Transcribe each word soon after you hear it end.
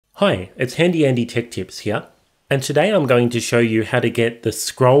Hi, it's Handy Andy Tech Tips here, and today I'm going to show you how to get the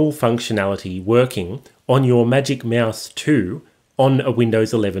scroll functionality working on your Magic Mouse 2 on a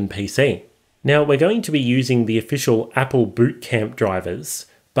Windows 11 PC. Now we're going to be using the official Apple BootCamp drivers,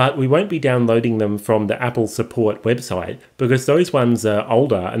 but we won't be downloading them from the Apple support website because those ones are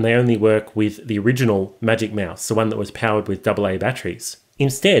older and they only work with the original Magic Mouse, the one that was powered with AA batteries.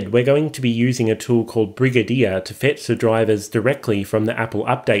 Instead, we're going to be using a tool called Brigadier to fetch the drivers directly from the Apple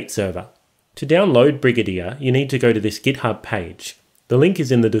Update server. To download Brigadier, you need to go to this GitHub page. The link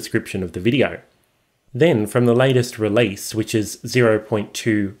is in the description of the video. Then, from the latest release, which is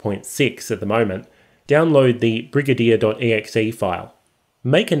 0.2.6 at the moment, download the brigadier.exe file.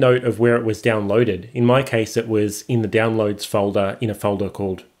 Make a note of where it was downloaded. In my case, it was in the Downloads folder in a folder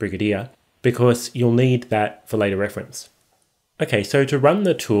called Brigadier, because you'll need that for later reference. Okay, so to run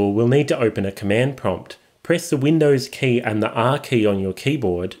the tool, we'll need to open a command prompt. Press the Windows key and the R key on your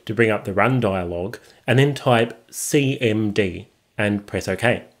keyboard to bring up the Run dialog, and then type CMD and press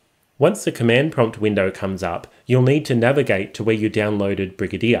OK. Once the command prompt window comes up, you'll need to navigate to where you downloaded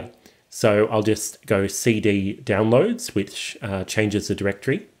Brigadier. So I'll just go CD Downloads, which changes the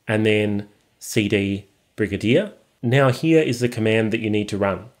directory, and then CD Brigadier. Now here is the command that you need to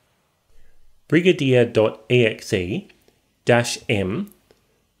run. Brigadier.exe -m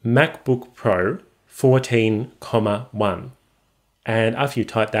MacBook Pro 14,1, and after you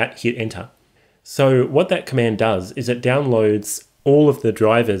type that, hit enter. So what that command does is it downloads all of the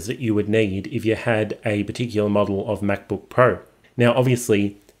drivers that you would need if you had a particular model of MacBook Pro. Now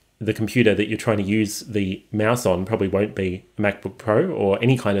obviously the computer that you're trying to use the mouse on probably won't be a MacBook Pro or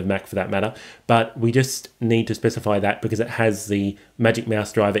any kind of Mac for that matter, but we just need to specify that because it has the Magic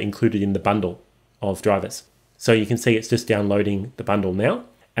Mouse driver included in the bundle of drivers. So you can see it's just downloading the bundle now,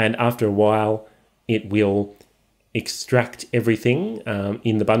 and after a while it will extract everything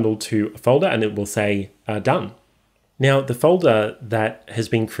in the bundle to a folder and it will say done. Now the folder that has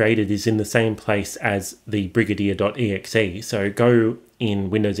been created is in the same place as the brigadier.exe, so go in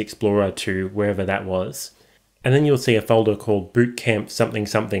Windows Explorer to wherever that was, and then you'll see a folder called BootCamp something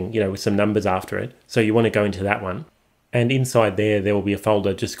something, with some numbers after it, so you want to go into that one. And inside there will be a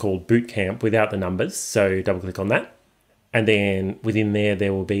folder just called BootCamp without the numbers, so double click on that. And then within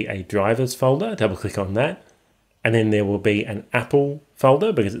there will be a drivers folder, double click on that. And then there will be an Apple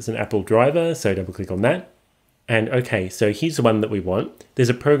folder because it's an Apple driver, so double click on that. And okay, so here's the one that we want. There's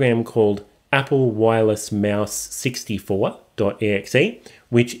a program called Apple Wireless Mouse 64.exe,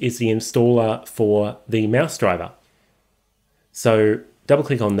 which is the installer for the mouse driver. So double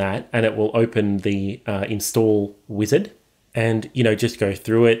click on that and it will open the install wizard, and just go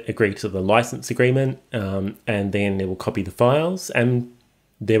through it, agree to the license agreement, and then it will copy the files, and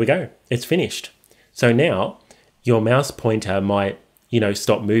there we go, it's finished. So now your mouse pointer might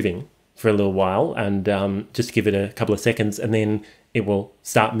stop moving for a little while, and just give it a couple of seconds and then it will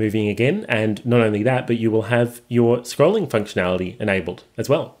start moving again. And not only that, but you will have your scrolling functionality enabled as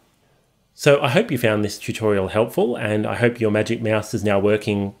well. So I hope you found this tutorial helpful, and I hope your Magic Mouse is now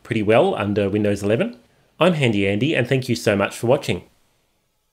working pretty well under Windows 11. I'm Handy Andy, and thank you so much for watching.